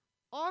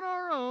 On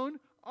our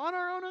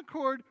own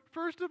accord,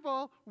 first of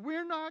all,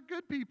 we're not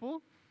good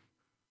people.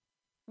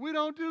 We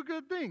don't do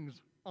good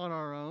things on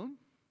our own.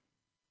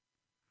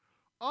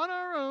 On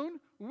our own,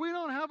 we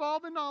don't have all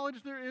the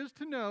knowledge there is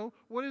to know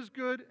what is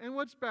good and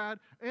what's bad.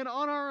 And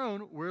on our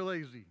own, we're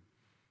lazy,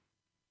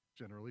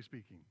 generally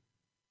speaking.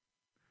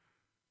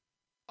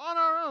 On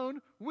our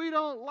own, we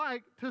don't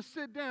like to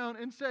sit down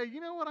and say, you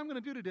know what I'm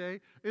going to do today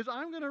is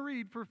I'm going to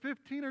read for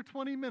 15 or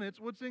 20 minutes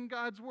what's in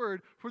God's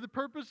Word for the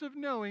purpose of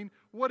knowing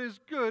what is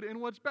good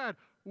and what's bad.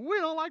 We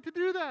don't like to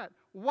do that.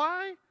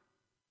 Why?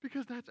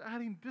 Because that's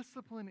adding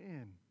discipline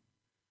in.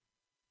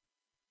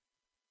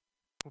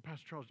 Well,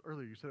 Pastor Charles,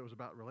 earlier you said it was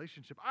about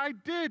relationship. I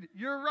did.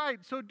 You're right.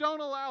 So don't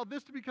allow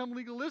this to become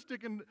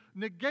legalistic and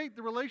negate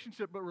the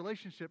relationship, but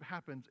relationship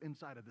happens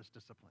inside of this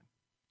discipline.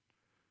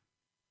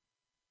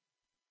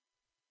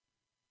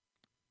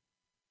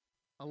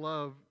 I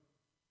love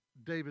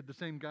David, the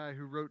same guy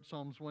who wrote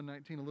Psalms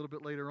 119 a little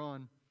bit later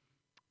on.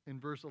 In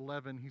verse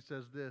 11, he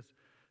says this.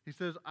 He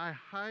says, I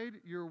hide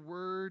your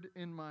word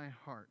in my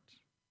heart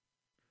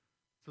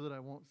so that I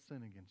won't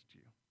sin against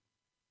you.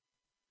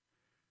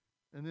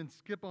 And then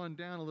skip on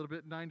down a little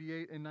bit,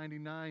 98 and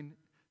 99.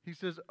 He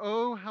says,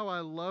 oh, how I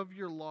love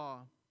your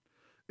law.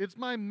 It's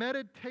my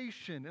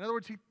meditation. In other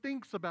words, he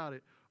thinks about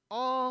it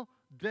all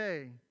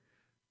day.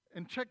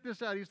 And check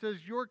this out. He says,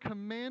 your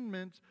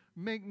commandments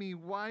make me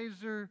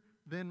wiser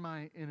than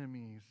my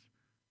enemies,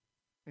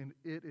 and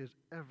it is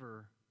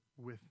ever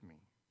with me.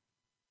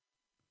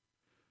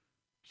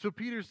 So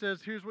Peter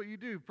says, here's what you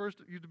do. First,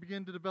 you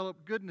begin to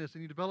develop goodness,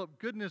 and you develop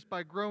goodness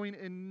by growing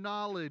in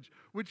knowledge,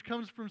 which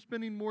comes from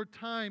spending more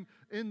time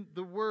in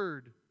the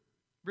Word.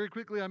 Very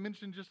quickly, I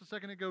mentioned just a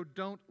second ago,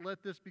 don't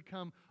let this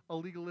become a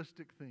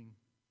legalistic thing.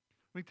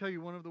 Let me tell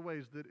you one of the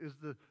ways that is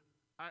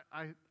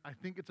I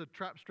think it's a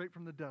trap straight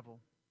from the devil.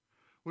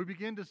 We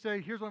begin to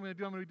say, here's what I'm going to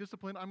do. I'm going to be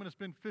disciplined. I'm going to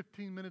spend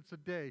 15 minutes a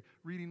day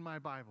reading my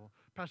Bible.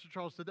 Pastor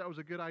Charles said that was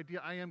a good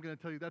idea. I am going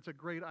to tell you that's a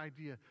great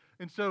idea.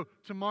 And so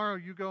tomorrow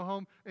you go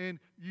home and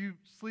you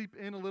sleep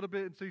in a little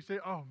bit. And so you say,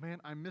 oh,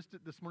 man, I missed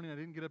it this morning. I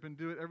didn't get up and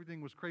do it.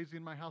 Everything was crazy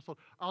in my household.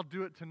 I'll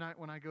do it tonight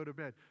when I go to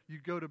bed. You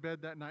go to bed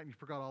that night and you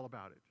forgot all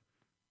about it.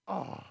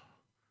 Oh,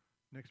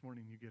 next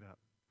morning you get up.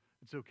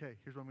 It's okay.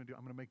 Here's what I'm going to do.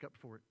 I'm going to make up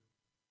for it.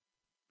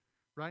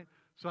 Right?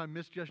 So I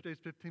missed yesterday's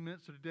 15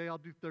 minutes, so today I'll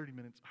do 30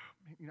 minutes.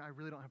 Oh, man, I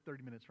really don't have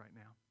 30 minutes right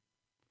now.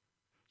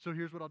 So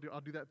here's what I'll do.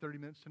 I'll do that 30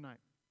 minutes tonight.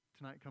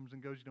 Tonight comes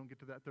and goes. You don't get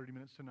to that 30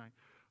 minutes tonight.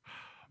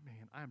 Oh,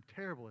 man, I am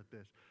terrible at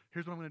this.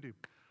 Here's what I'm going to do.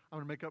 I'm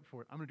going to make up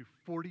for it. I'm going to do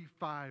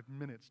 45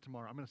 minutes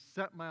tomorrow. I'm going to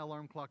set my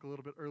alarm clock a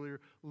little bit earlier.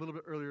 A little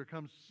bit earlier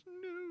comes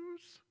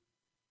snooze.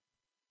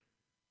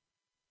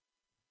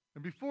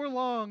 And before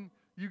long,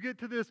 you get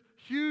to this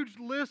huge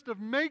list of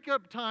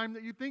makeup time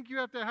that you think you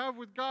have to have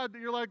with God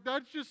that you're like,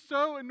 that's just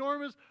so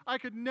enormous. I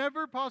could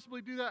never possibly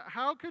do that.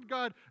 How could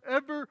God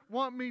ever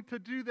want me to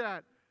do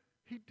that?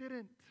 He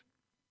didn't.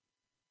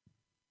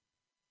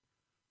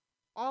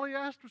 All he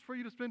asked was for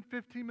you to spend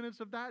 15 minutes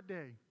of that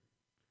day.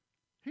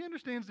 He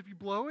understands if you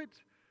blow it,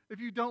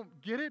 if you don't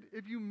get it,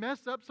 if you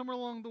mess up somewhere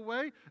along the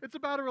way. It's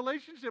about a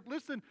relationship.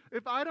 Listen,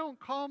 if I don't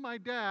call my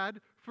dad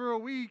for a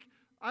week,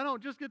 I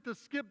don't just get to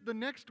skip the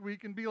next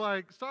week and be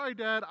like, sorry,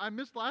 Dad, I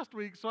missed last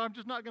week, so I'm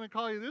just not going to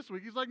call you this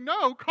week. He's like,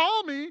 no,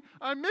 call me.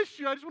 I missed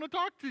you. I just want to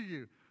talk to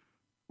you.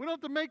 We don't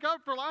have to make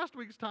up for last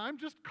week's time.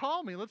 Just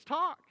call me. Let's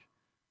talk.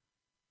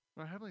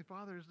 Our Heavenly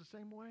Father is the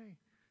same way.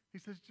 He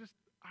says,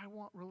 I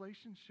want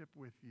relationship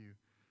with you.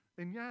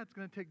 And yeah, it's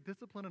going to take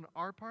discipline on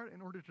our part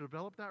in order to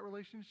develop that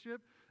relationship.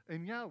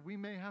 And yeah, we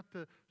may have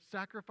to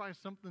sacrifice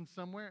something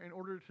somewhere in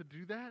order to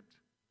do that.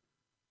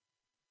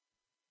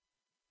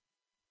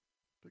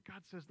 But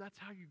God says, that's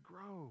how you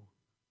grow.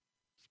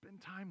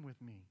 Spend time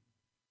with me.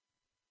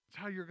 It's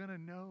how you're going to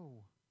know.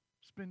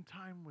 Spend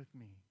time with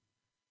me.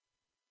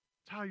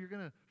 It's how you're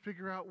going to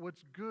figure out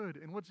what's good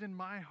and what's in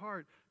my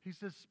heart. He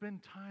says,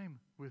 spend time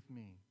with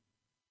me.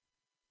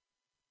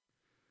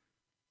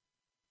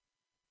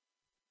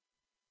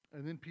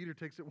 And then Peter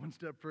takes it one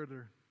step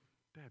further.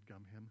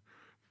 Dadgum him.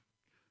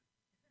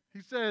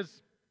 He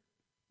says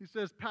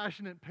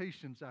passionate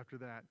patience after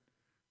that.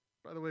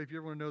 By the way, if you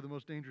ever want to know the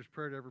most dangerous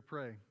prayer to ever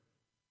pray,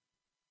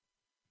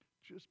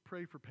 just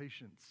pray for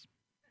patience.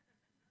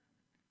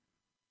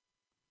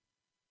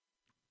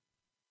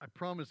 I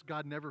promise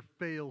God never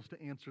fails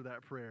to answer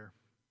that prayer.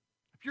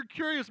 If you're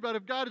curious about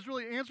if God is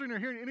really answering or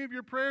hearing any of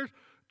your prayers,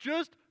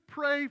 just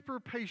pray for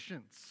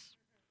patience.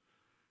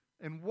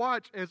 And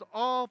watch as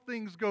all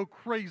things go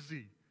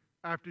crazy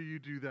after you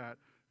do that.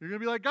 You're going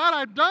to be like, God,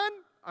 I'm done.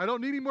 I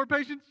don't need any more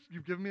patience.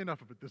 You've given me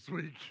enough of it this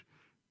week.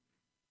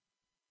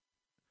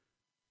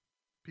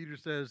 Peter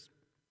says,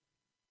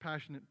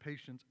 passionate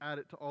patience. Add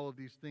it to all of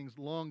these things,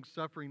 long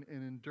suffering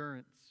and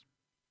endurance.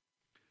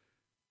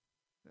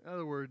 In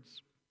other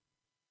words,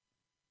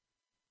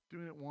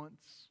 doing it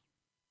once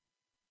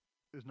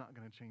is not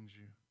going to change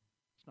you.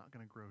 It's not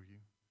going to grow you.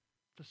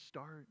 It's a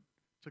start.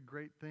 It's a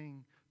great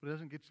thing, but it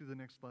doesn't get you to the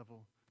next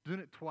level. Doing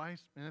it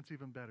twice, man, that's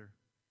even better.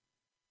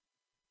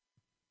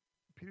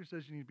 Peter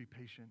says you need to be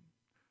patient.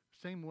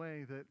 Same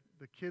way that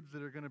the kids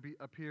that are going to be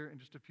up here in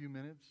just a few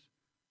minutes,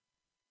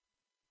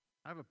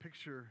 I have a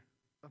picture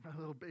of my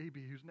little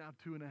baby who's now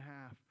 2.5. And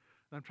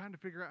I'm trying to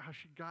figure out how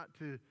she got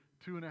to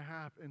 2.5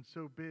 and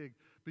so big.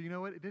 But you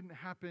know what? It didn't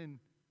happen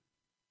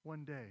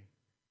one day.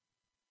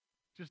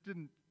 It just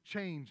didn't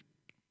change.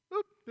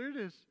 Oop, there it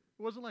is.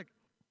 It wasn't like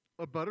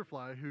a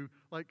butterfly who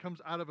comes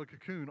out of a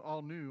cocoon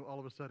all new all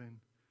of a sudden.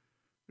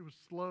 It was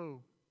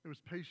slow. It was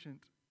patient.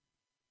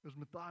 It was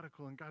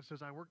methodical. And God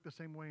says, I work the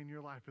same way in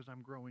your life as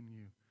I'm growing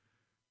you.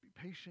 Be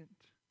patient.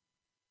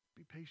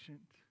 Be patient.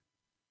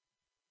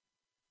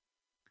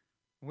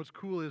 And what's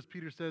cool is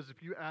Peter says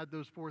if you add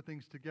those 4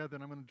 things together,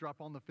 and I'm going to drop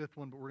on the 5th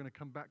one, but we're going to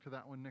come back to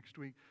that one next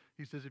week.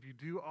 He says if you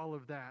do all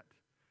of that,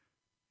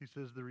 he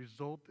says the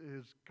result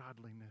is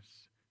godliness.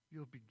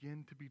 You'll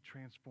begin to be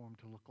transformed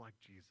to look like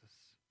Jesus.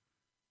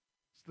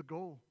 It's the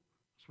goal.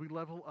 As we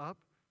level up,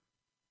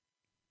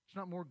 it's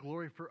not more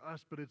glory for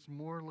us, but it's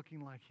more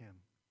looking like him.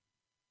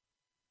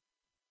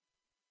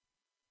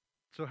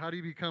 So how do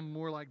you become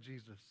more like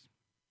Jesus?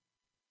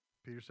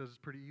 Peter says it's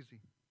pretty easy.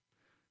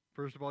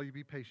 First of all, you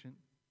be patient.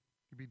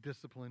 You be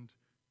disciplined,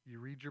 you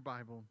read your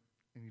Bible,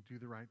 and you do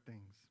the right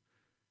things.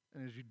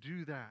 And as you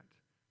do that,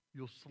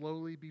 you'll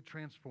slowly be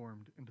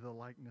transformed into the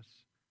likeness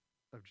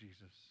of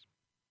Jesus.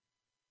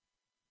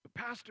 But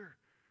Pastor,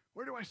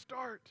 where do I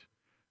start?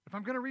 If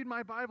I'm going to read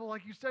my Bible,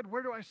 like you said,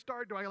 where do I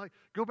start? Do I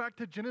go back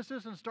to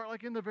Genesis and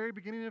start in the very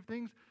beginning of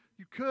things?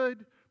 You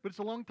could, but it's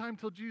a long time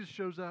till Jesus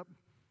shows up.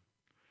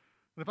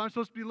 And if I'm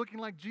supposed to be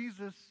looking like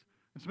Jesus,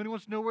 and somebody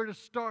wants to know where to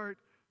start,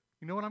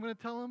 you know what I'm going to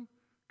tell them?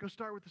 Go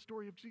start with the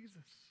story of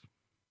Jesus.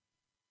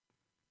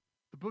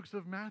 The books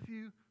of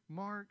Matthew,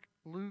 Mark,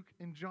 Luke,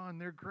 and John,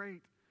 they're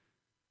great.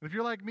 And if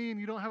you're like me and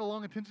you don't have a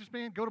long attention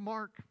span, go to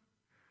Mark.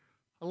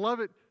 I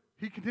love it.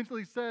 He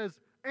continually says,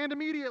 and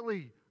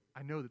immediately.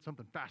 I know that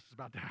something fast is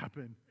about to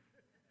happen.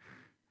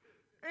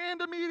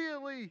 And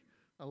immediately.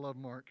 I love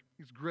Mark.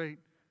 He's great.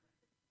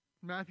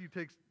 Matthew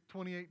takes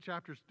 28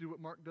 chapters to do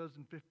what Mark does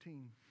in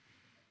 15.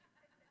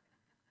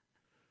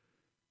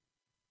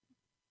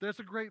 That's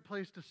a great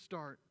place to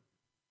start.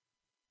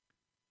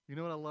 You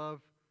know what I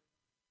love?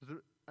 Is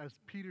that as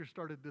Peter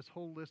started this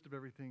whole list of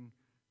everything,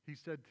 he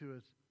said to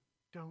us,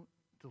 don't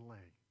delay.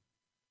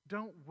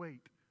 Don't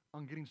wait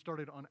on getting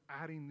started on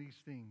adding these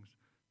things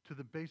to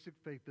the basic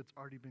faith that's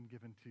already been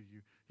given to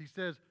you. He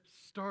says,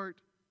 start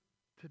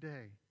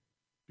today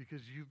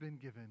because you've been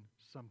given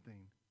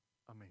something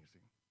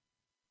amazing.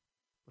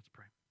 Let's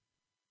pray.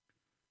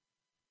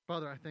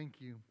 Father, I thank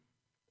you.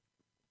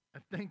 I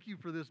thank you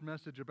for this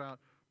message about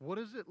what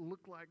does it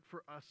look like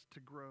for us to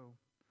grow?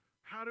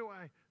 How do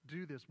I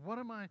do this? What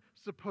am I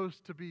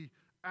supposed to be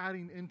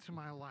adding into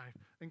my life?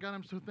 And God,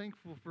 I'm so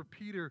thankful for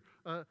Peter,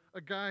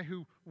 a guy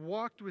who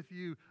walked with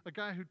you, a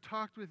guy who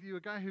talked with you,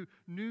 a guy who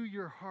knew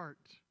your heart,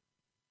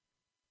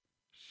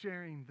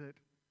 sharing that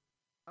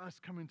us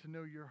coming to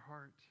know your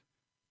heart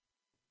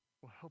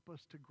will help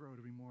us to grow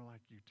to be more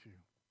like you too.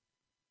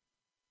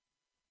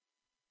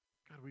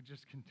 God, we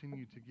just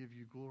continue to give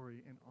you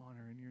glory and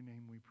honor. In your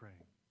name we pray.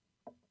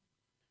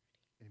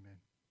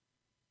 Amen.